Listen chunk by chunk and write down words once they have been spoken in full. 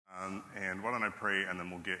And why don't I pray, and then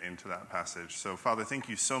we'll get into that passage. So, Father, thank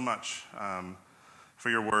you so much for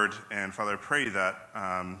your word. And, Father, I pray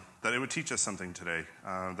that it would teach us something today,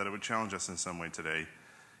 that it would challenge us in some way today.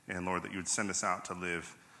 And, Lord, that you would send us out to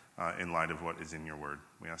live in light of what is in your word.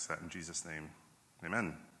 We ask that in Jesus' name.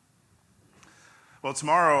 Amen. Well,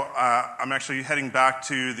 tomorrow I'm actually heading back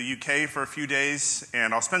to the UK for a few days,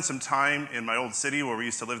 and I'll spend some time in my old city where we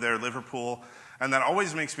used to live there, Liverpool. And that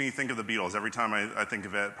always makes me think of the Beatles. Every time I think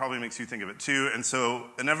of it, probably makes you think of it too. And so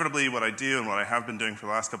inevitably what I do and what I have been doing for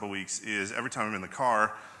the last couple of weeks is every time I'm in the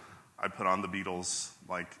car, I put on the Beatles,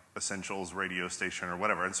 like Essentials radio station or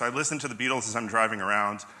whatever. And so I listen to the Beatles as I'm driving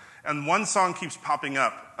around. And one song keeps popping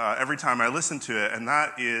up every time I listen to it, and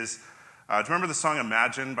that is, do you remember the song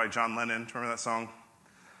Imagine by John Lennon? Do you remember that song?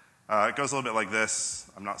 It goes a little bit like this.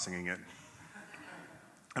 I'm not singing it.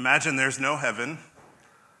 Imagine there's no heaven.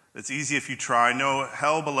 It's easy if you try. No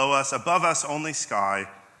hell below us, above us only sky.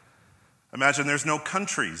 Imagine there's no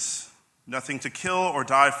countries, nothing to kill or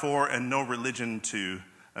die for, and no religion too.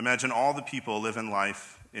 Imagine all the people live in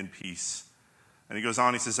life in peace. And he goes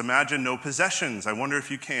on, he says, imagine no possessions. I wonder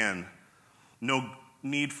if you can. No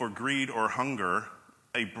need for greed or hunger.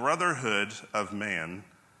 A brotherhood of man.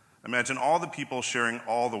 Imagine all the people sharing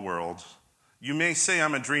all the world. You may say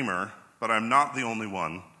I'm a dreamer, but I'm not the only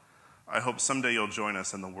one. I hope someday you'll join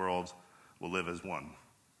us and the world will live as one.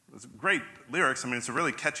 It's great lyrics. I mean, it's a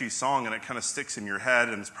really catchy song, and it kind of sticks in your head,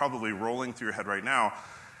 and it's probably rolling through your head right now.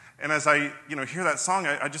 And as I hear that song,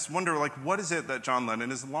 I just wonder, like, what is it that John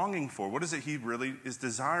Lennon is longing for? What is it he really is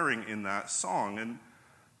desiring in that song? And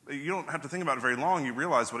you don't have to think about it very long. You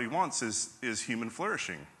realize what he wants is human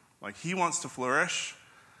flourishing. Like, he wants to flourish,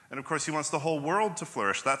 and of course he wants the whole world to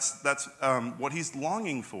flourish. That's what he's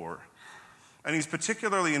longing for. And he's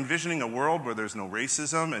particularly envisioning a world where there's no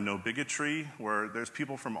racism and no bigotry, where there's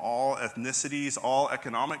people from all ethnicities, all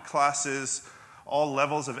economic classes, all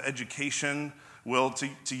levels of education,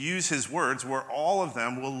 to use his words, where all of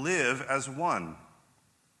them will live as one.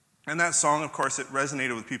 And that song, of course, it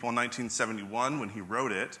resonated with people in 1971 when he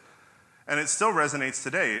wrote it, and it still resonates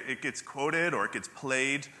today. It gets quoted or it gets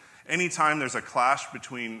played anytime there's a clash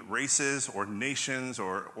between races or nations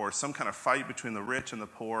or some kind of fight between the rich and the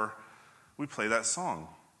poor. We play that song.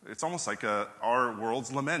 It's almost like our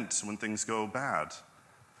world's lament when things go bad.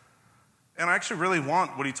 And I actually really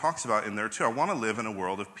want what he talks about in there too. I want to live in a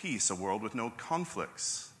world of peace, a world with no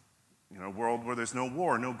conflicts, a world where there's no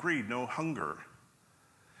war, no greed, no hunger.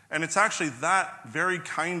 And it's actually that very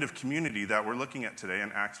kind of community that we're looking at today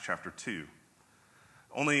in Acts chapter 2.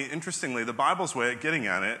 Only, interestingly, the Bible's way of getting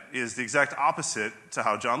at it is the exact opposite to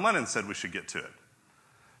how John Lennon said we should get to it.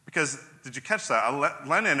 Because, did you catch that?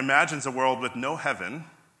 Lennon imagines a world with no heaven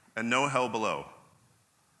and no hell below.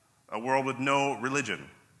 A world with no religion,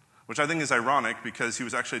 which I think is ironic because he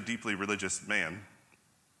was actually a deeply religious man.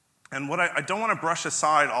 And what I don't want to brush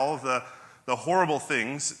aside all of the horrible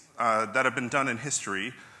things that have been done in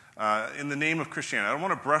history in the name of Christianity. I don't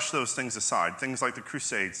want to brush those things aside. Things like the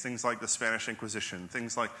Crusades, things like the Spanish Inquisition,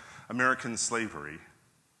 things like American slavery.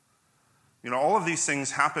 All of these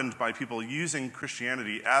things happened by people using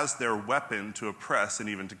Christianity as their weapon to oppress and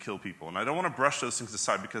even to kill people. And I don't want to brush those things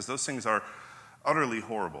aside because those things are utterly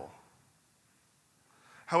horrible.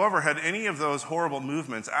 However, had any of those horrible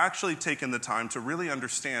movements actually taken the time to really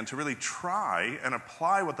understand, to really try and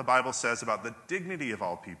apply what the Bible says about the dignity of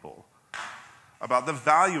all people, about the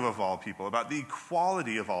value of all people, about the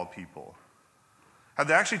equality of all people, had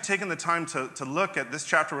they actually taken the time to look at this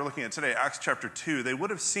chapter we're looking at today, Acts chapter 2, they would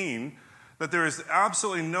have seen that there is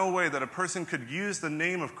absolutely no way that a person could use the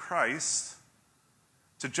name of Christ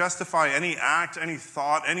to justify any act, any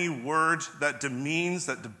thought, any word that demeans,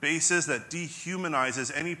 that debases, that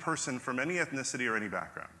dehumanizes any person from any ethnicity or any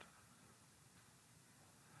background.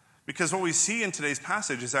 Because what we see in today's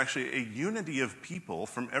passage is actually a unity of people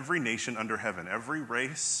from every nation under heaven, every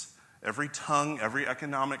race, every tongue, every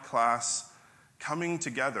economic class, coming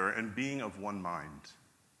together and being of one mind.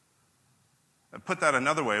 Put that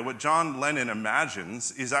another way, what John Lennon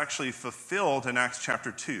imagines is actually fulfilled in Acts chapter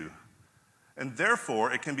 2. And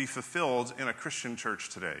therefore, it can be fulfilled in a Christian church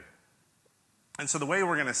today. And so the way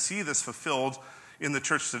we're going to see this fulfilled in the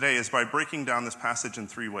church today is by breaking down this passage in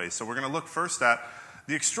three ways. So we're going to look first at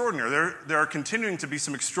the extraordinary. There are continuing to be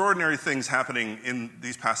some extraordinary things happening in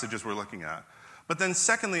these passages we're looking at. But then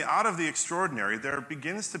secondly, out of the extraordinary, there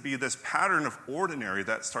begins to be this pattern of ordinary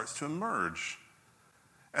that starts to emerge.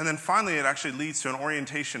 And then finally, it actually leads to an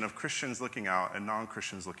orientation of Christians looking out and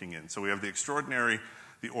non-Christians looking in. So we have the extraordinary,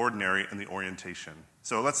 the ordinary, and the orientation.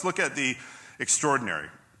 So let's look at the extraordinary.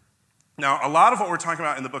 Now, a lot of what we're talking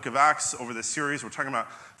about in the book of Acts over this series, we're talking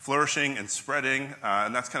about flourishing and spreading,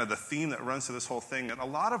 and that's kind of the theme that runs through this whole thing. And a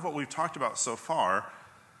lot of what we've talked about so far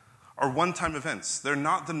are one-time events. They're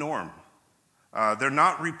not the norm. They're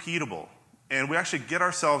not repeatable. And we actually get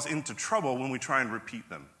ourselves into trouble when we try and repeat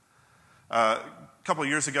them. A couple of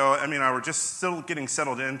years ago, Emmy and I were just still getting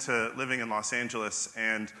settled into living in Los Angeles,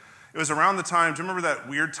 and it was around the time, do you remember that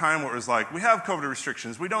weird time where it was like, we have COVID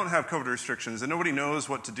restrictions, we don't have COVID restrictions, and nobody knows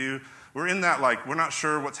what to do? We're in that, like, we're not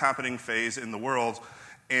sure what's happening phase in the world.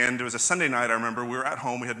 And it was a Sunday night, I remember, we were at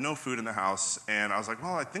home, we had no food in the house, and I was like,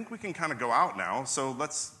 well, I think we can kind of go out now, so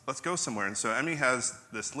let's go somewhere. And so Emmy has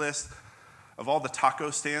this list of all the taco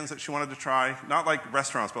stands that she wanted to try, not like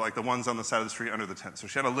restaurants, but like the ones on the side of the street under the tent. So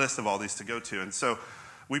she had a list of all these to go to. And so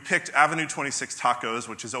we picked Avenue 26 Tacos,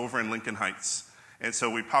 which is over in Lincoln Heights. And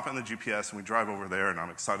so we pop it in the GPS and we drive over there, and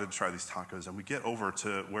I'm excited to try these tacos. And we get over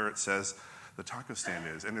to where it says the taco stand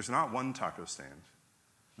is. And there's not one taco stand.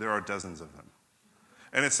 There are dozens of them.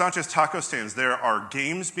 And it's not just taco stands. There are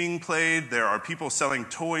games being played. There are people selling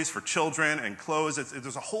toys for children and clothes.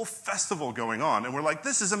 There's a whole festival going on. And we're like,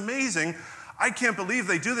 this is amazing. I can't believe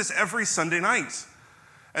they do this every Sunday night.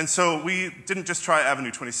 And so we didn't just try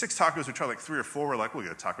Avenue 26 tacos. We tried like 3 or 4. We're like, we'll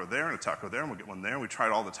get a taco there and a taco there, and we'll get one there. And we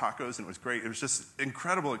tried all the tacos, and it was great. It was just an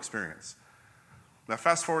incredible experience. Now,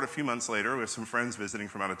 fast forward a few months later, we have some friends visiting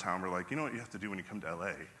from out of town. We're like, you know what you have to do when you come to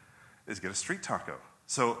LA is get a street taco.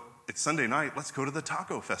 So it's Sunday night. Let's go to the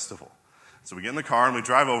taco festival. So we get in the car, and we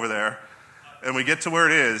drive over there. And we get to where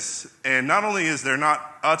it is, and not only is there not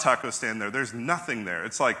a taco stand there, there's nothing there.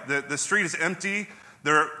 It's like the street is empty.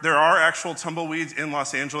 There are actual tumbleweeds in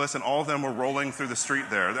Los Angeles, and all of them were rolling through the street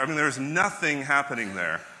there. I mean, there's nothing happening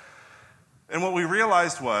there. And what we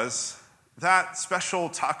realized was that special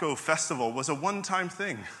taco festival was a one-time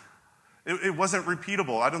thing. It wasn't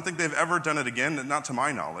repeatable. I don't think they've ever done it again, not to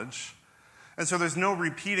my knowledge. And so there's no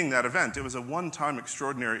repeating that event. It was a one-time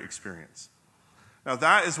extraordinary experience. Now,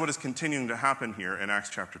 that is what is continuing to happen here in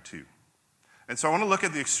Acts chapter 2. And so I want to look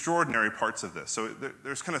at the extraordinary parts of this. So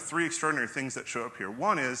there's kind of 3 extraordinary things that show up here.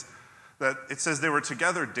 One is that it says they were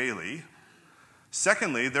together daily.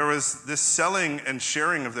 Secondly, there was this selling and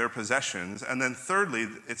sharing of their possessions. And then thirdly,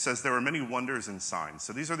 it says there were many wonders and signs.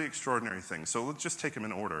 So these are the extraordinary things. So let's just take them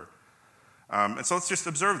in order. And so let's just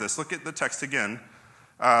observe this. Look at the text again.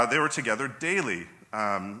 They were together daily.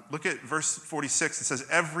 Look at verse 46. It says,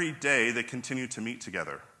 every day they continued to meet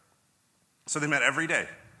together. So they met every day.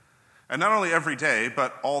 And not only every day,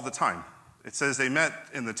 but all the time. It says they met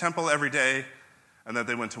in the temple every day, and that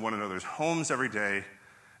they went to one another's homes every day.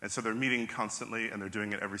 And so they're meeting constantly, and they're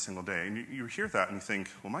doing it every single day. And you hear that, and you think,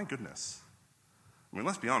 well, my goodness. I mean,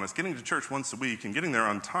 let's be honest. Getting to church once a week and getting there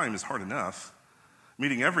on time is hard enough.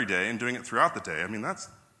 Meeting every day and doing it throughout the day, I mean, that's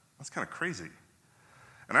kind of crazy.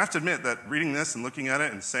 And I have to admit that reading this and looking at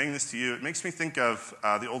it and saying this to you, it makes me think of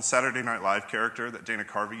the old Saturday Night Live character that Dana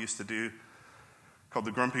Carvey used to do called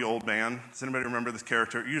the Grumpy Old Man. Does anybody remember this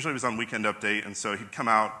character? Usually it was on Weekend Update, and so he'd come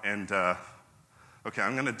out and, okay,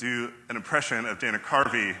 I'm going to do an impression of Dana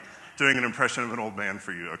Carvey doing an impression of an old man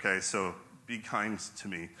for you, okay? So be kind to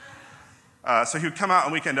me. So he would come out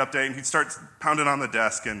on Weekend Update, and he'd start pounding on the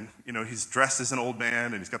desk, and, you know, he's dressed as an old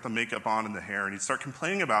man, and he's got the makeup on and the hair, and he'd start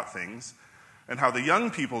complaining about things and how the young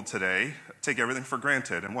people today take everything for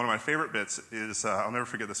granted. And one of my favorite bits is, I'll never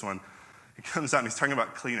forget this one. He comes out and he's talking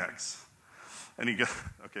about Kleenex. And he goes,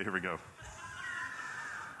 okay, here we go.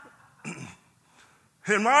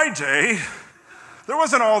 In my day, there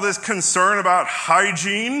wasn't all this concern about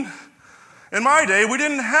hygiene. In my day, we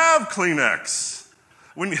didn't have Kleenex.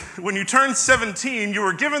 When you turned 17, you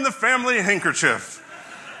were given the family handkerchief.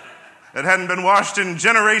 It hadn't been washed in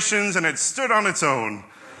generations, and it stood on its own.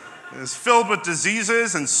 It was filled with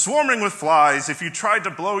diseases and swarming with flies. If you tried to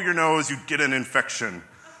blow your nose, you'd get an infection.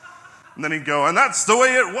 And then he'd go, and that's the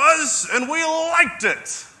way it was, and we liked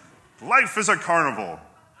it. Life is a carnival.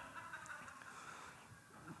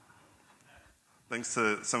 Thanks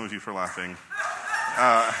to some of you for laughing.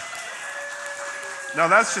 No,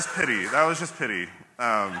 that's just pity. That was just pity.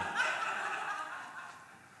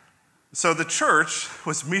 So the church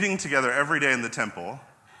was meeting together every day in the temple,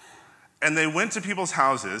 and they went to people's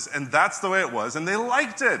houses, and that's the way it was, and they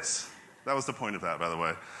liked it. That was the point of that, by the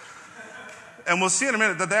way. And we'll see in a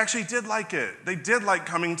minute that they actually did like it. They did like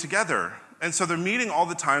coming together. And so they're meeting all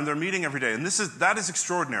the time. They're meeting every day. And that is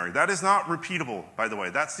extraordinary. That is not repeatable, by the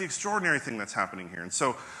way. That's the extraordinary thing that's happening here. And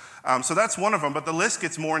so that's one of them. But the list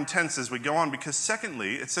gets more intense as we go on because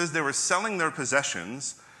secondly, it says they were selling their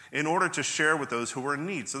possessions in order to share with those who were in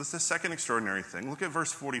need. So this is the second extraordinary thing. Look at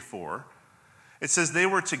verse 44. It says they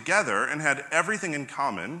were together and had everything in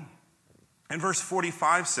common, And verse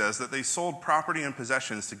 45 says that they sold property and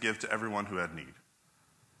possessions to give to everyone who had need.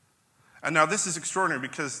 And now this is extraordinary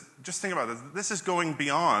because just think about this. This is going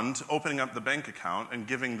beyond opening up the bank account and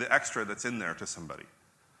giving the extra that's in there to somebody.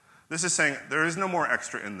 This is saying there is no more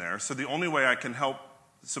extra in there, so the only way I can help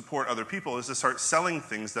support other people is to start selling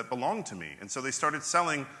things that belong to me. And so they started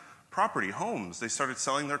selling property, homes. They started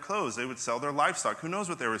selling their clothes. They would sell their livestock. Who knows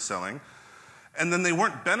what they were selling? And then they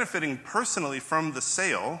weren't benefiting personally from the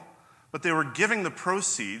sale, but they were giving the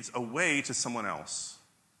proceeds away to someone else.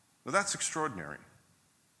 Now that's extraordinary.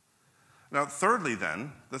 Now, thirdly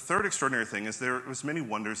then, the third extraordinary thing is there was many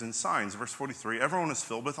wonders and signs. Verse 43, everyone was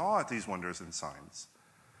filled with awe at these wonders and signs.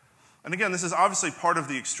 And again, this is obviously part of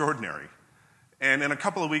the extraordinary. And in a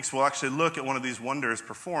couple of weeks, we'll actually look at one of these wonders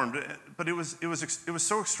performed. But it was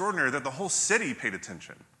so extraordinary that the whole city paid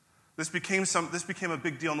attention. This became a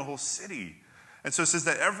big deal in the whole city. And so it says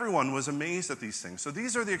that everyone was amazed at these things. So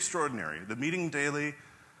these are the extraordinary, the meeting daily,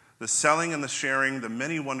 the selling and the sharing, the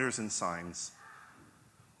many wonders and signs.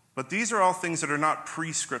 But these are all things that are not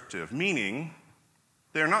prescriptive, meaning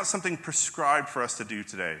they are not something prescribed for us to do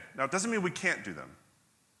today. Now, it doesn't mean we can't do them.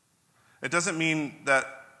 It doesn't mean that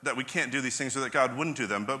we can't do these things or that God wouldn't do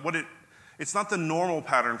them, but it's not the normal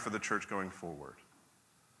pattern for the church going forward.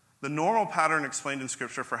 The normal pattern explained in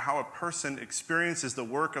Scripture for how a person experiences the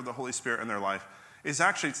work of the Holy Spirit in their life is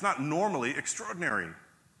actually, it's not normally extraordinary.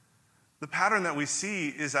 The pattern that we see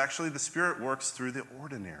is actually the Spirit works through the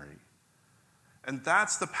ordinary. And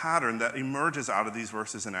that's the pattern that emerges out of these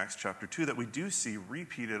verses in Acts chapter 2 that we do see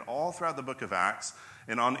repeated all throughout the book of Acts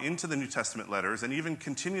and on into the New Testament letters, and even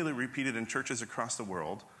continually repeated in churches across the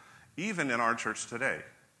world, even in our church today.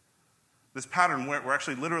 This pattern, we're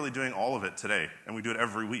actually literally doing all of it today, and we do it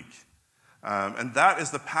every week. And that is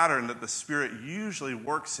the pattern that the Spirit usually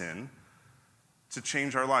works in to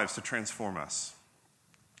change our lives, to transform us.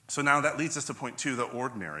 So now that leads us to point 2, the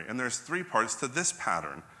ordinary. And there's 3 parts to this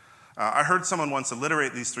pattern. I heard someone once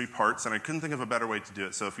alliterate these 3 parts, and I couldn't think of a better way to do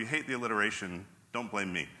it. So if you hate the alliteration, don't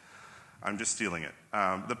blame me. I'm just stealing it.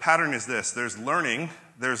 The pattern is this. There's learning,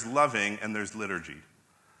 there's loving, and there's liturgy.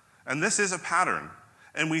 And this is a pattern.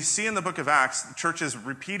 And we see in the book of Acts, churches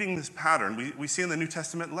repeating this pattern. We see in the New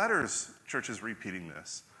Testament letters, churches repeating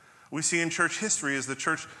this. We see in church history as the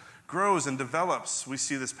church grows and develops, we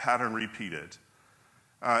see this pattern repeated.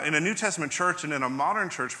 In a New Testament church and in a modern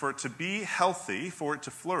church, for it to be healthy, for it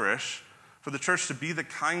to flourish, for the church to be the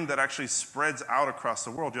kind that actually spreads out across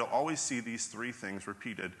the world, you'll always see these 3 things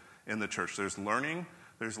repeated in the church. There's learning,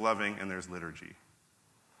 there's loving, and there's liturgy.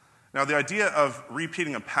 Now, the idea of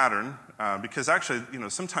repeating a pattern, because actually,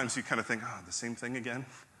 sometimes you kind of think, the same thing again.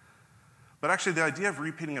 But actually, the idea of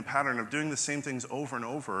repeating a pattern, of doing the same things over and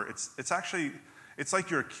over, it's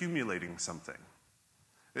like you're accumulating something.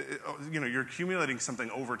 You're accumulating something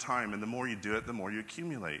over time, and the more you do it, the more you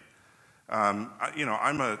accumulate. I'm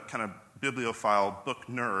a kind of bibliophile book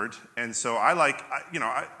nerd, and so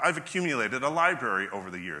I've accumulated a library over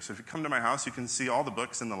the years. So if you come to my house, you can see all the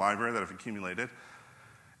books in the library that I've accumulated.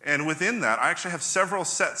 And within that, I actually have several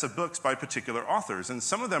sets of books by particular authors, and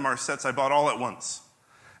some of them are sets I bought all at once.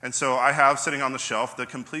 And so I have sitting on the shelf the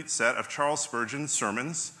complete set of Charles Spurgeon's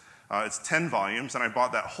sermons. It's 10 volumes, and I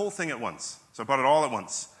bought that whole thing at once. So I bought it all at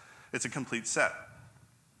once. It's a complete set.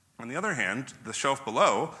 On the other hand, the shelf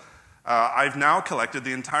below, I've now collected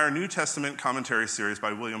the entire New Testament commentary series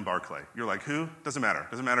by William Barclay. You're like, who? Doesn't matter.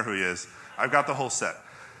 Doesn't matter who he is. I've got the whole set.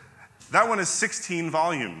 That one is 16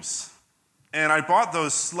 volumes. And I bought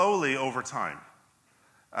those slowly over time.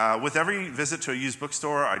 With every visit to a used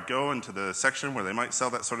bookstore, I'd go into the section where they might sell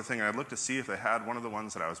that sort of thing, and I'd look to see if they had one of the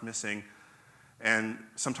ones that I was missing. And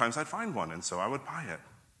sometimes I'd find one, and so I would buy it.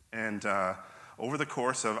 And over the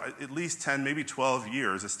course of at least 10, maybe 12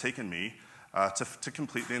 years, it's taken me to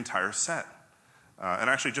complete the entire set. And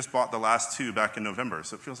I actually just bought the last 2 back in November,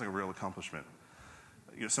 so it feels like a real accomplishment.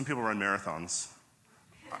 Some people run marathons.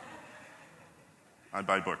 I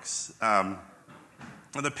buy books.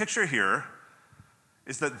 The picture here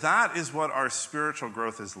is that is what our spiritual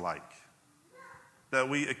growth is like, that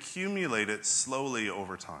we accumulate it slowly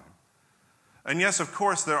over time. And yes, of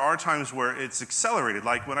course, there are times where it's accelerated,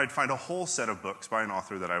 like when I'd find a whole set of books by an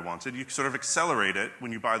author that I wanted. You sort of accelerate it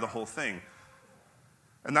when you buy the whole thing.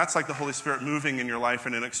 And that's like the Holy Spirit moving in your life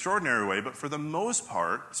in an extraordinary way. But for the most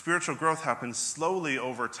part, spiritual growth happens slowly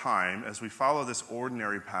over time as we follow this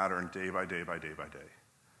ordinary pattern day by day by day by day.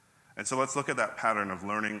 And so let's look at that pattern of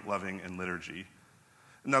learning, loving, and liturgy.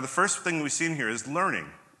 Now, the first thing we see in here is learning.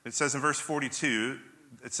 It says in verse 42,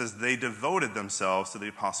 it says, they devoted themselves to the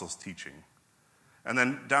apostles' teaching. And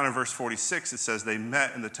then down in verse 46, it says they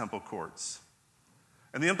met in the temple courts.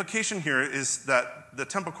 And the implication here is that the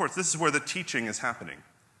temple courts, this is where the teaching is happening.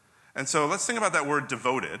 And so let's think about that word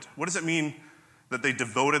devoted. What does it mean that they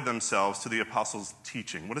devoted themselves to the apostles'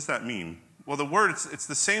 teaching? What does that mean? Well, the word, it's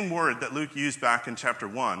the same word that Luke used back in chapter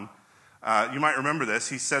 1. You might remember this.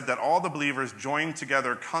 He said that all the believers joined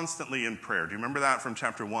together constantly in prayer. Do you remember that from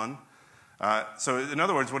chapter 1? So in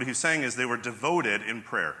other words, what he's saying is they were devoted in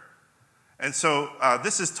prayer. And so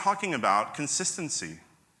this is talking about consistency.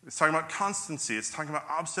 It's talking about constancy. It's talking about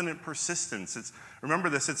obstinate persistence. Remember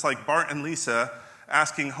this, it's like Bart and Lisa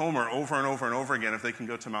asking Homer over and over and over again if they can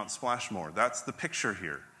go to Mount Splashmore. That's the picture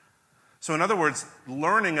here. So in other words,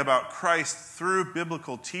 learning about Christ through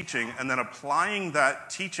biblical teaching and then applying that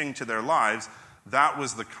teaching to their lives, that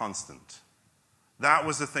was the constant. That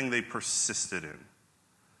was the thing they persisted in.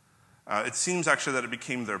 It seems actually that it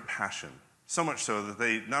became their passion. So much so that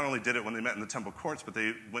they not only did it when they met in the temple courts, but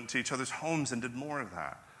they went to each other's homes and did more of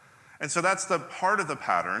that. And so that's the part of the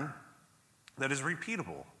pattern that is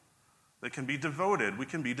repeatable, that can be devoted. We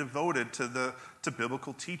can be devoted to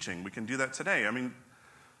biblical teaching. We can do that today. I mean,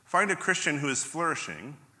 find a Christian who is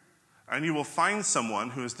flourishing, and you will find someone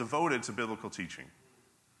who is devoted to biblical teaching.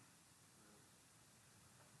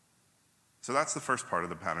 So that's the first part of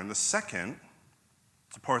the pattern. The second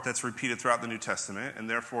part that's repeated throughout the New Testament, and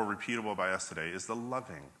therefore repeatable by us today, is the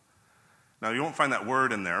loving. Now, you won't find that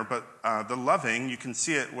word in there, but the loving, you can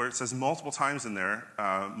see it where it says multiple times in there,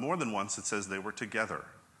 more than once it says they were together.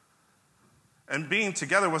 And being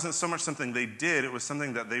together wasn't so much something they did, it was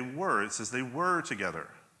something that they were. It says they were together.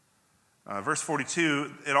 Verse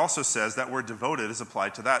 42, it also says that word devoted is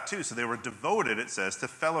applied to that too. So they were devoted, it says, to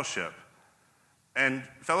fellowship. And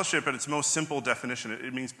fellowship, at its most simple definition,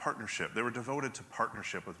 it means partnership. They were devoted to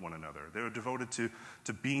partnership with one another. They were devoted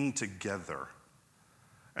to being together.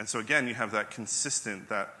 And so again, you have that consistent,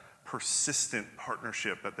 that persistent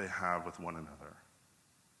partnership that they have with one another.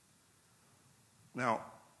 Now,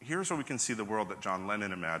 here's where we can see the world that John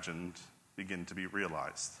Lennon imagined begin to be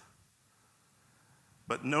realized.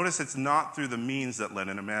 But notice it's not through the means that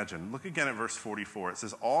Lennon imagined. Look again at verse 44. It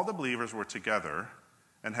says, all the believers were together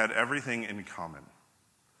and had everything in common.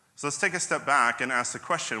 So let's take a step back and ask the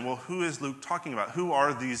question, well, who is Luke talking about? Who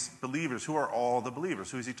are these believers? Who are all the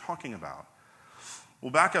believers? Who is he talking about?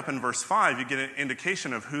 Well, back up in verse 5, you get an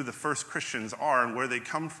indication of who the first Christians are and where they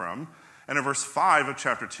come from. And in verse 5 of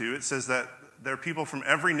chapter 2, it says that they're people from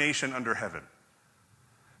every nation under heaven.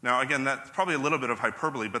 Now, again, that's probably a little bit of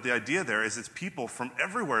hyperbole, but the idea there is it's people from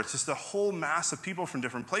everywhere. It's just a whole mass of people from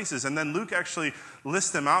different places. And then Luke actually lists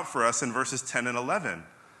them out for us in verses 10 and 11.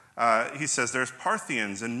 He says there's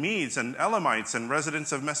Parthians and Medes and Elamites and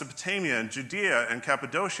residents of Mesopotamia and Judea and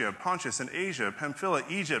Cappadocia, Pontus and Asia, Pamphylia,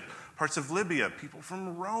 Egypt, parts of Libya, people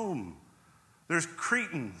from Rome. There's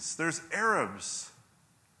Cretans, there's Arabs.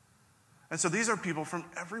 And so these are people from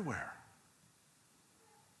everywhere.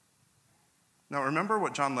 Now, remember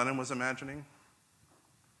what John Lennon was imagining?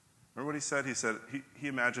 Remember what he said? He said he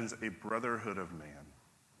imagines a brotherhood of man.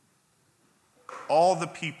 All the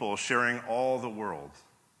people sharing all the world.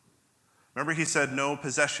 Remember he said no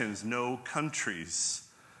possessions, no countries,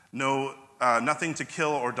 nothing to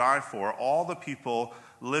kill or die for. All the people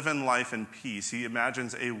live in life in peace. He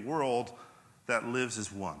imagines a world that lives as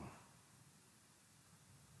one.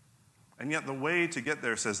 And yet the way to get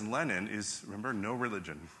there, says Lennon, is, remember, no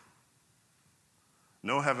religion.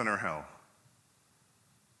 No heaven or hell.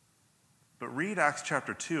 But read Acts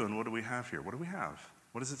chapter 2, and what do we have here? What do we have?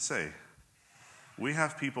 What does it say? We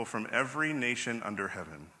have people from every nation under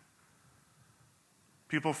heaven.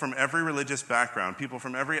 People from every religious background, people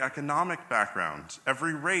from every economic background,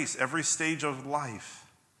 every race, every stage of life.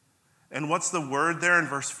 And what's the word there in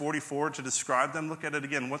verse 44 to describe them? Look at it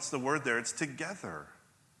again. What's the word there? It's together.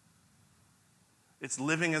 It's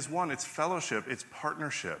living as one. It's fellowship. It's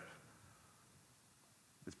partnership.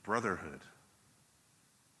 It's brotherhood.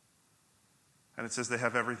 And it says they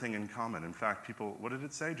have everything in common. In fact, people, what did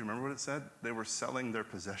it say? Do you remember what it said? They were selling their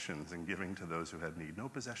possessions and giving to those who had need. No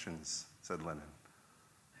possessions, said Lennon.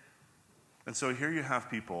 And so here you have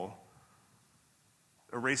people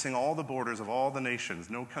erasing all the borders of all the nations,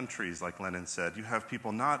 no countries, like Lennon said. You have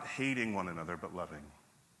people not hating one another, but loving.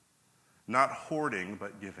 Not hoarding,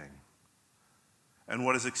 but giving. And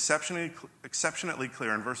what is exceptionally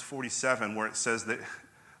clear in verse 47, where it says that,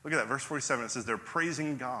 look at that, verse 47, it says they're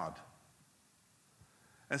praising God.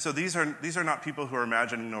 And so these are not people who are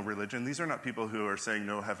imagining no religion. These are not people who are saying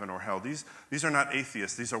no heaven or hell. These are not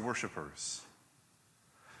atheists. These are worshipers.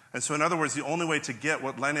 And so in other words, the only way to get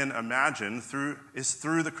what Lennon imagined is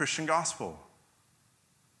through the Christian gospel.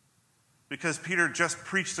 Because Peter just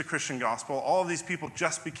preached the Christian gospel. All of these people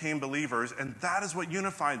just became believers, and that is what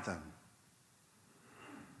unified them.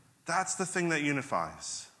 That's the thing that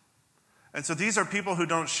unifies. And so these are people who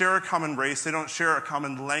don't share a common race, they don't share a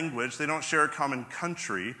common language, they don't share a common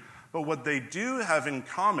country, but what they do have in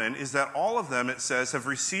common is that all of them, it says, have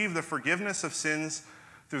received the forgiveness of sins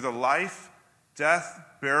through the life, death,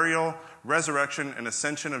 burial, resurrection, and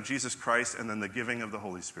ascension of Jesus Christ, and then the giving of the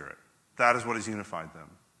Holy Spirit. That is what has unified them.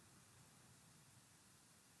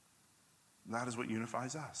 That is what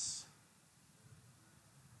unifies us.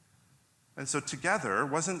 And so together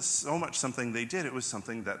wasn't so much something they did, it was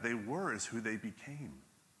something that they were, is who they became.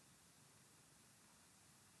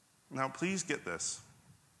 Now, please get this,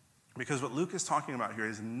 because what Luke is talking about here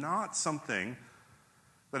is not something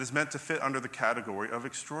that is meant to fit under the category of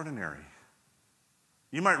extraordinary.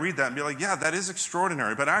 You might read that and be like, yeah, that is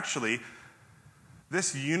extraordinary, but actually,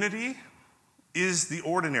 this unity is the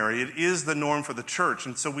ordinary. It is the norm for the church.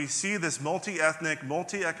 And so we see this multi-ethnic,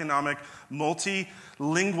 multi-economic,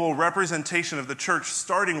 multilingual representation of the church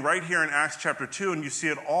starting right here in Acts chapter 2, and you see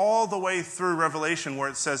it all the way through Revelation, where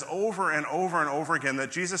it says over and over and over again that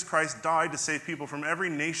Jesus Christ died to save people from every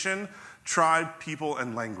nation, tribe, people,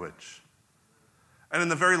 and language. And in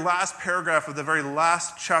the very last paragraph of the very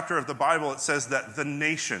last chapter of the Bible, it says that the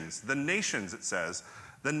nations, it says,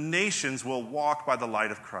 the nations will walk by the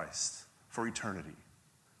light of Christ for eternity.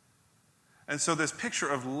 And so this picture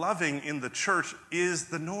of loving in the church is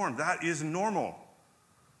the norm. That is normal.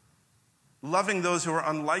 Loving those who are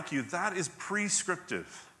unlike you, that is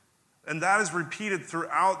prescriptive. And that is repeated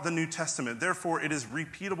throughout the New Testament. Therefore, it is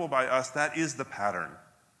repeatable by us. That is the pattern.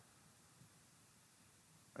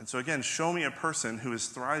 And so again, show me a person who is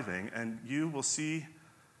thriving, and you will see,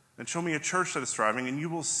 and show me a church that is thriving, and you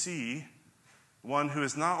will see one who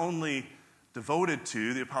is not only devoted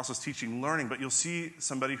to the apostles' teaching, learning, but you'll see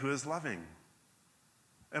somebody who is loving.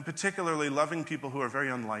 And particularly loving people who are very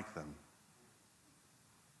unlike them.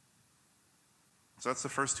 So that's the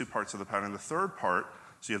first two parts of the pattern. The third part,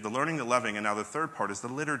 so you have the learning, the loving, and now the third part is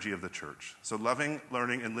the liturgy of the church. So loving,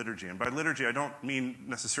 learning, and liturgy. And by liturgy, I don't mean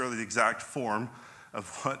necessarily the exact form of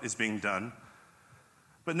what is being done.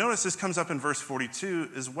 But notice this comes up in verse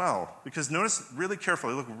 42 as well. Because notice really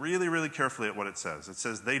carefully, look really, really carefully at what it says. It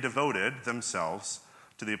says, they devoted themselves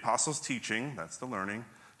to the apostles' teaching, that's the learning,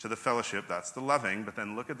 to the fellowship, that's the loving. But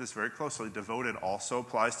then look at this very closely. Devoted also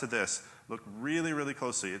applies to this. Look really, really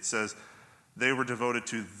closely. It says, they were devoted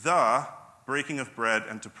to the breaking of bread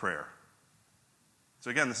and to prayer.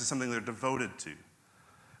 So again, this is something they're devoted to.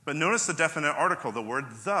 But notice the definite article, the word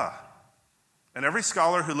the. And every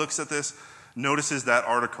scholar who looks at this notices that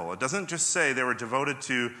article. It doesn't just say they were devoted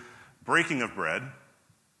to breaking of bread,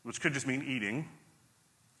 which could just mean eating.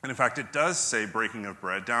 And in fact, it does say breaking of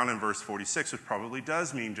bread down in verse 46, which probably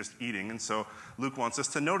does mean just eating. And so Luke wants us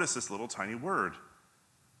to notice this little tiny word.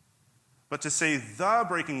 But to say the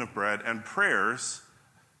breaking of bread and prayers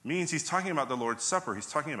means he's talking about the Lord's Supper. He's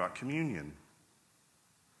talking about communion.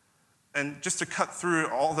 And just to cut through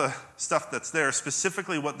all the stuff that's there,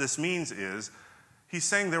 specifically what this means is he's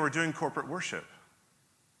saying they were doing corporate worship.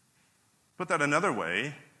 Put that another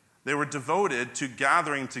way, they were devoted to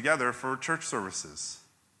gathering together for church services.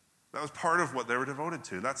 That was part of what they were devoted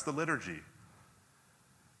to. That's the liturgy.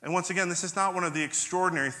 And once again, this is not one of the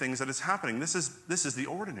extraordinary things that is happening. This is the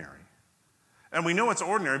ordinary. And we know it's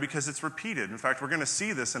ordinary because it's repeated. In fact, we're going to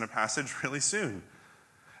see this in a passage really soon.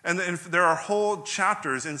 And there are whole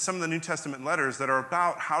chapters in some of the New Testament letters that are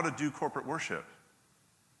about how to do corporate worship.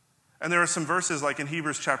 And there are some verses like in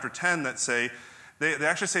Hebrews chapter 10 that say, they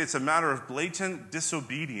actually say it's a matter of blatant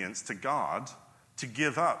disobedience to God to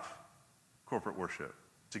give up corporate worship,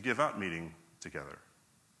 to give up meeting together.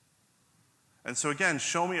 And so again,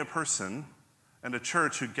 show me a person and a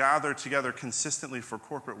church who gather together consistently for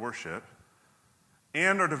corporate worship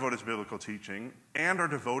and are devoted to biblical teaching and are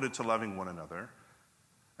devoted to loving one another.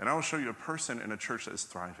 And I will show you a person in a church that is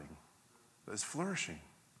thriving, that is flourishing.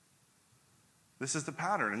 This is the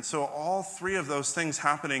pattern. And so all three of those things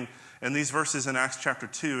happening in these verses in Acts chapter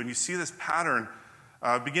 2, and you see this pattern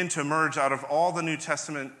begin to emerge out of all the New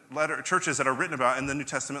Testament churches that are written about in the New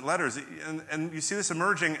Testament letters. And you see this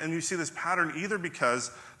emerging, and you see this pattern either because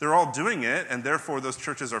they're all doing it, and therefore those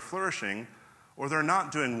churches are flourishing, or they're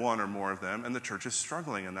not doing one or more of them, and the church is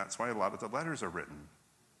struggling, and that's why a lot of the letters are written.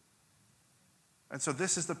 And so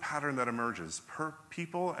this is the pattern that emerges.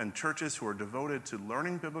 People and churches who are devoted to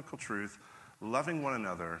learning biblical truth, loving one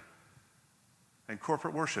another, and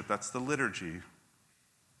corporate worship, that's the liturgy,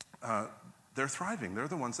 they're thriving. They're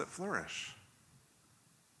the ones that flourish.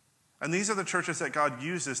 And these are the churches that God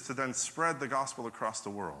uses to then spread the gospel across the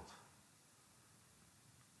world.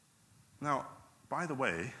 Now, by the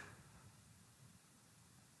way,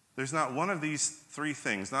 There's not one of these three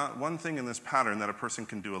things, not one thing in this pattern that a person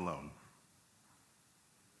can do alone.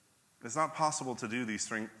 It's not possible to do these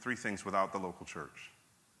three things without the local church.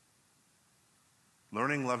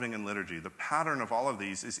 Learning, loving, and liturgy. The pattern of all of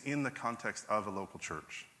these is in the context of a local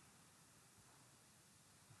church.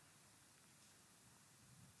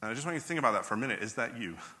 And I just want you to think about that for a minute. Is that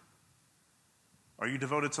you? Are you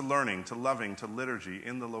devoted to learning, to loving, to liturgy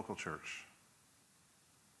in the local church?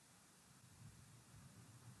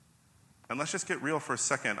 And let's just get real for a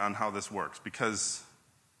second on how this works, because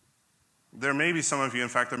there may be some of you, in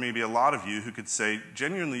fact, there may be a lot of you who could say,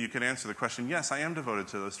 genuinely, you could answer the question, yes, I am devoted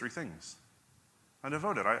to those three things. I'm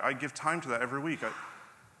devoted. I give time to that every week.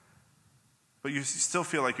 But you still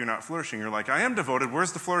feel like you're not flourishing. You're like, I am devoted.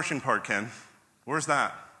 Where's the flourishing part, Ken? Where's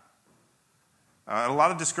that? A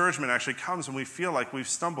lot of discouragement actually comes when we feel like we've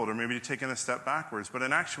stumbled or maybe taken a step backwards. But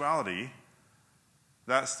in actuality,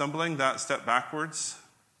 that stumbling, that step backwards,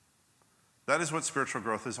 that is what spiritual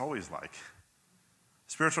growth is always like.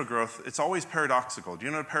 Spiritual growth, it's always paradoxical. Do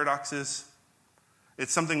you know what a paradox is?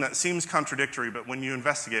 It's something that seems contradictory, but when you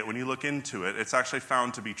investigate, when you look into it, it's actually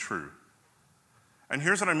found to be true. And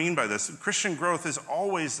here's what I mean by this. Christian growth is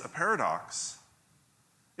always a paradox.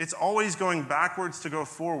 It's always going backwards to go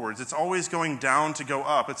forwards. It's always going down to go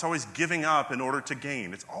up. It's always giving up in order to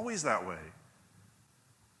gain. It's always that way.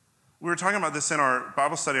 We were talking about this in our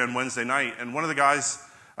Bible study on Wednesday night, and one of the guys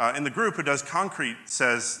in the group who does concrete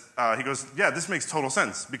says, he goes, yeah, this makes total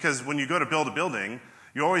sense, because when you go to build a building,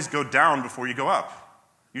 you always go down before you go up.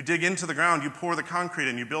 You dig into the ground, you pour the concrete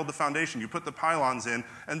in, you build the foundation, you put the pylons in,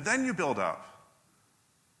 and then you build up.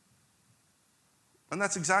 And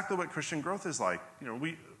that's exactly what Christian growth is like. You know,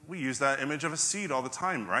 we use that image of a seed all the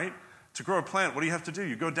time, right? To grow a plant, what do you have to do?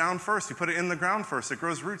 You go down first, you put it in the ground first, it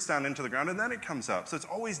grows roots down into the ground, and then it comes up. So it's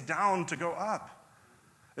always down to go up.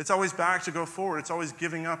 It's always back to go forward. It's always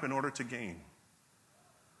giving up in order to gain.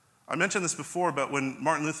 I mentioned this before, but when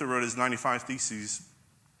Martin Luther wrote his 95 Theses,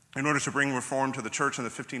 in order to bring reform to the church in the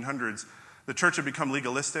 1500s, the church had become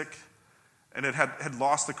legalistic, and it had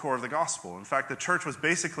lost the core of the gospel. In fact, the church was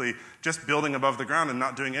basically just building above the ground and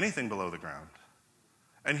not doing anything below the ground.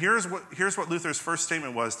 And here's what Luther's first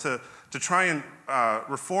statement was to try and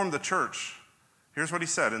reform the church. Here's what he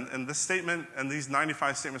said, and this statement and these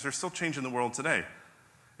 95 statements are still changing the world today.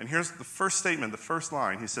 And here's the first statement, the first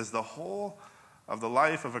line. He says, the whole of the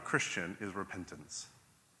life of a Christian is repentance.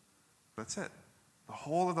 That's it. The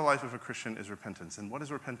whole of the life of a Christian is repentance. And what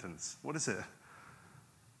is repentance? What is it?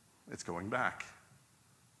 It's going back.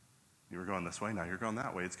 You were going this way, now you're going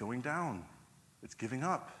that way. It's going down. It's giving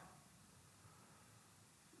up.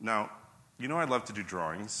 Now, you know I love to do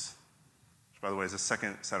drawings, which, by the way, is a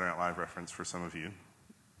second Saturday Night Live reference for some of you.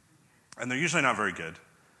 And they're usually not very good.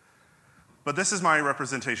 But this is my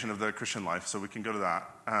representation of the Christian life, so we can go to that.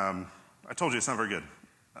 I told you it's not very good.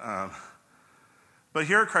 But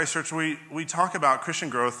here at Christ Church, we talk about Christian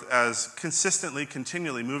growth as consistently,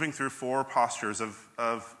 continually moving through four postures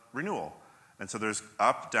of renewal. And so there's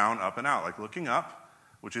up, down, up, and out. Like looking up,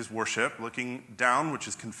 which is worship. Looking down, which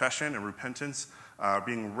is confession and repentance.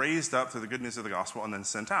 Being raised up through the good news of the gospel and then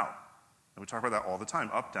sent out. And we talk about that all the time.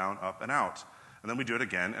 Up, down, up, and out. And then we do it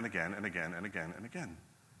again and again and again and again and again.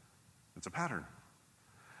 It's a pattern.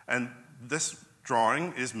 And this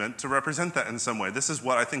drawing is meant to represent that in some way. This is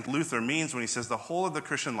what I think Luther means when he says the whole of the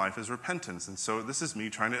Christian life is repentance. And so this is me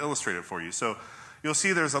trying to illustrate it for you. So you'll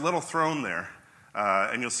see there's a little throne there.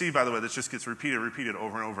 And you'll see, by the way, this just gets repeated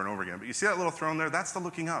over and over and over again. But you see that little throne there? That's the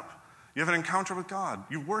looking up. You have an encounter with God.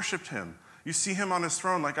 You worshiped him. You see him on his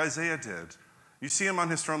throne like Isaiah did. You see him on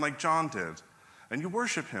his throne like John did. And you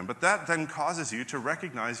worship him. But that then causes you to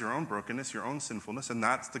recognize your own brokenness, your own sinfulness, and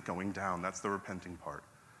that's the going down. That's the repenting part.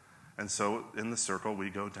 And so in the circle, we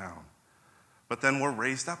go down. But then we're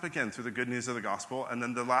raised up again through the good news of the gospel, and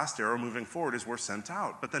then the last arrow moving forward is we're sent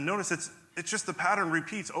out. But then notice it's just the pattern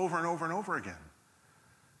repeats over and over and over again.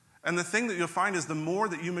 And the thing that you'll find is the more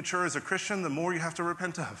that you mature as a Christian, the more you have to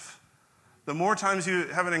repent of. The more times you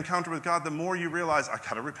have an encounter with God, the more you realize, I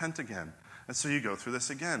got to repent again. And so you go through this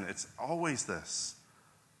again. It's always this.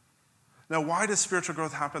 Now, why does spiritual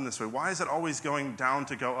growth happen this way? Why is it always going down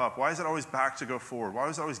to go up? Why is it always back to go forward? Why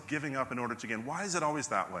is it always giving up in order to gain? Why is it always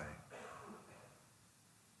that way?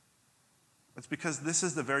 It's because this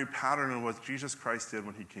is the very pattern of what Jesus Christ did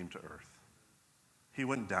when he came to earth. He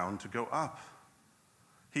went down to go up.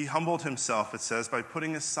 He humbled himself, it says, by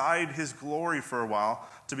putting aside his glory for a while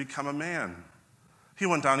to become a man. He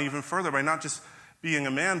went down even further by not just being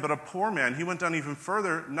a man, but a poor man. He went down even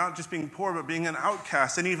further, not just being poor, but being an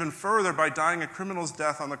outcast, and even further by dying a criminal's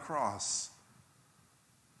death on the cross.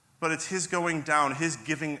 But it's his going down, his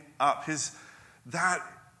giving up, that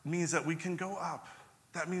means that we can go up.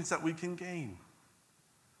 That means that we can gain.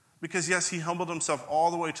 Because yes, he humbled himself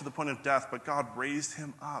all the way to the point of death, but God raised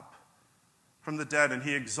him up from the dead, and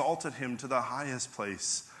he exalted him to the highest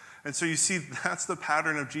place. And so you see, that's the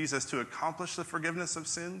pattern of Jesus, to accomplish the forgiveness of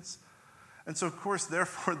sins. And so, of course,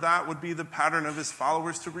 therefore, that would be the pattern of his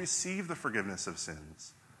followers, to receive the forgiveness of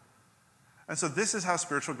sins. And so this is how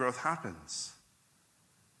spiritual growth happens.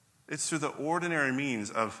 It's through the ordinary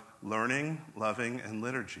means of learning, loving, and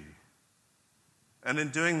liturgy. And in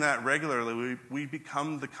doing that regularly, we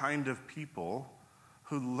become the kind of people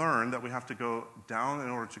who learn that we have to go down in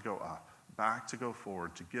order to go up, back to go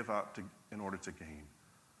forward, to give up in order to gain.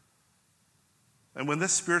 And when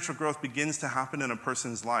this spiritual growth begins to happen in a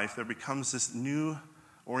person's life, there becomes this new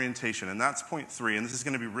orientation. And that's point 3, and this is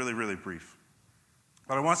going to be really, really brief.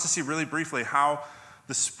 But I want us to see really briefly how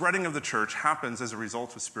the spreading of the church happens as a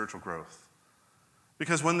result of spiritual growth.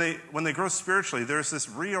 Because when they grow spiritually, there's this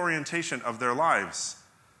reorientation of their lives.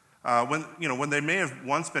 When they may have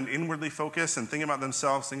once been inwardly focused and thinking about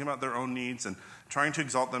themselves, thinking about their own needs, and trying to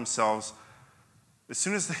exalt themselves, as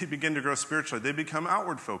soon as they begin to grow spiritually, they become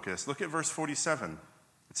outward focused. Look at verse 47.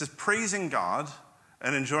 It says, praising God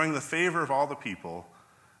and enjoying the favor of all the people,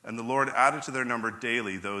 and the Lord added to their number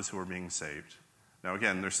daily those who were being saved. Now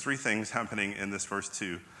again, there's 3 things happening in this verse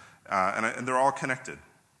 2, and they're all connected.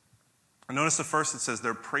 And notice the first, it says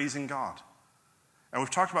they're praising God. And we've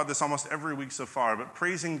talked about this almost every week so far, but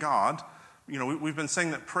praising God, we've been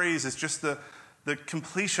saying that praise is just the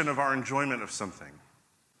completion of our enjoyment of something.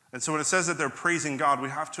 And so when it says that they're praising God, we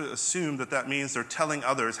have to assume that that means they're telling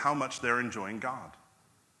others how much they're enjoying God.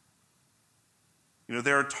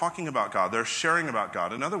 They're talking about God. They're sharing about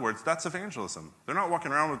God. In other words, that's evangelism. They're not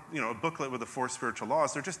walking around with, a booklet with the 4 spiritual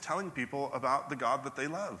laws. They're just telling people about the God that they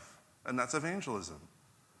love. And that's evangelism.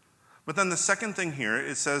 But then the second thing here,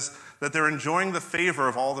 it says that they're enjoying the favor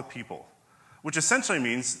of all the people, which essentially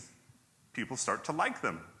means people start to like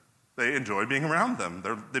them. They enjoy being around them.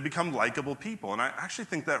 They become likable people. And I actually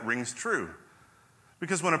think that rings true.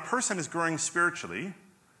 Because when a person is growing spiritually,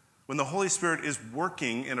 when the Holy Spirit is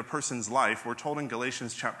working in a person's life, we're told in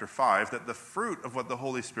Galatians chapter 5 that the fruit of what the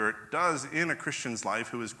Holy Spirit does in a Christian's life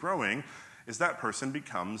who is growing is that person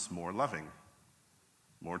becomes more loving,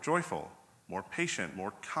 more joyful, more patient,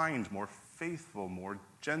 more kind, more faithful, more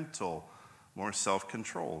gentle, more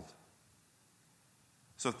self-controlled.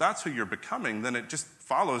 So if that's who you're becoming, then it just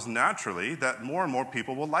follows naturally that more and more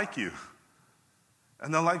people will like you.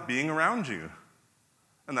 And they'll like being around you.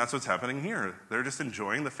 And that's what's happening here. They're just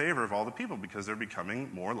enjoying the favor of all the people because they're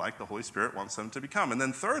becoming more like the Holy Spirit wants them to become. And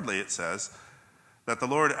then thirdly, it says that the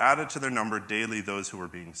Lord added to their number daily those who were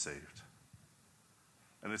being saved.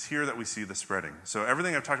 And it's here that we see the spreading. So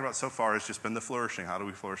everything I've talked about so far has just been the flourishing. How do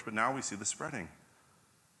we flourish? But now we see the spreading.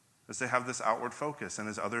 As they have this outward focus and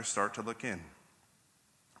as others start to look in.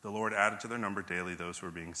 The Lord added to their number daily those who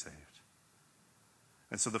were being saved.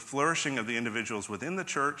 And so the flourishing of the individuals within the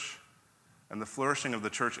church and the flourishing of the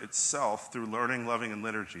church itself through learning, loving, and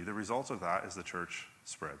liturgy, the result of that is the church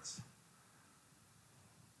spreads.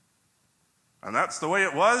 And that's the way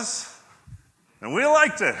it was, and we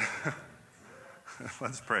liked it.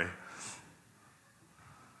 Let's pray.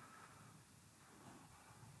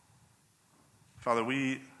 Father,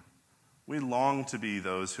 we long to be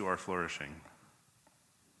those who are flourishing.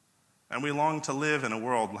 And we long to live in a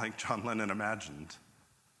world like John Lennon imagined,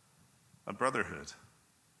 a brotherhood,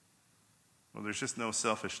 where there's just no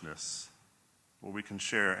selfishness, where we can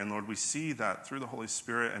share. And Lord, we see that through the Holy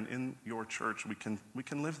Spirit and in your church, we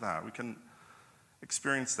can live that. We can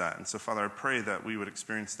experience that. And so, Father, I pray that we would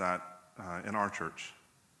experience that in our church.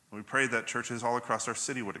 And we pray that churches all across our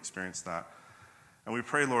city would experience that. And we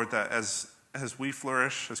pray, Lord, that as we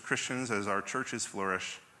flourish, as Christians, as our churches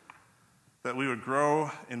flourish, that we would grow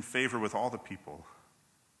in favor with all the people,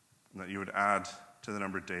 and that you would add to the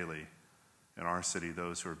number daily in our city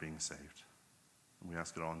those who are being saved. And we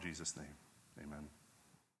ask it all in Jesus' name. Amen.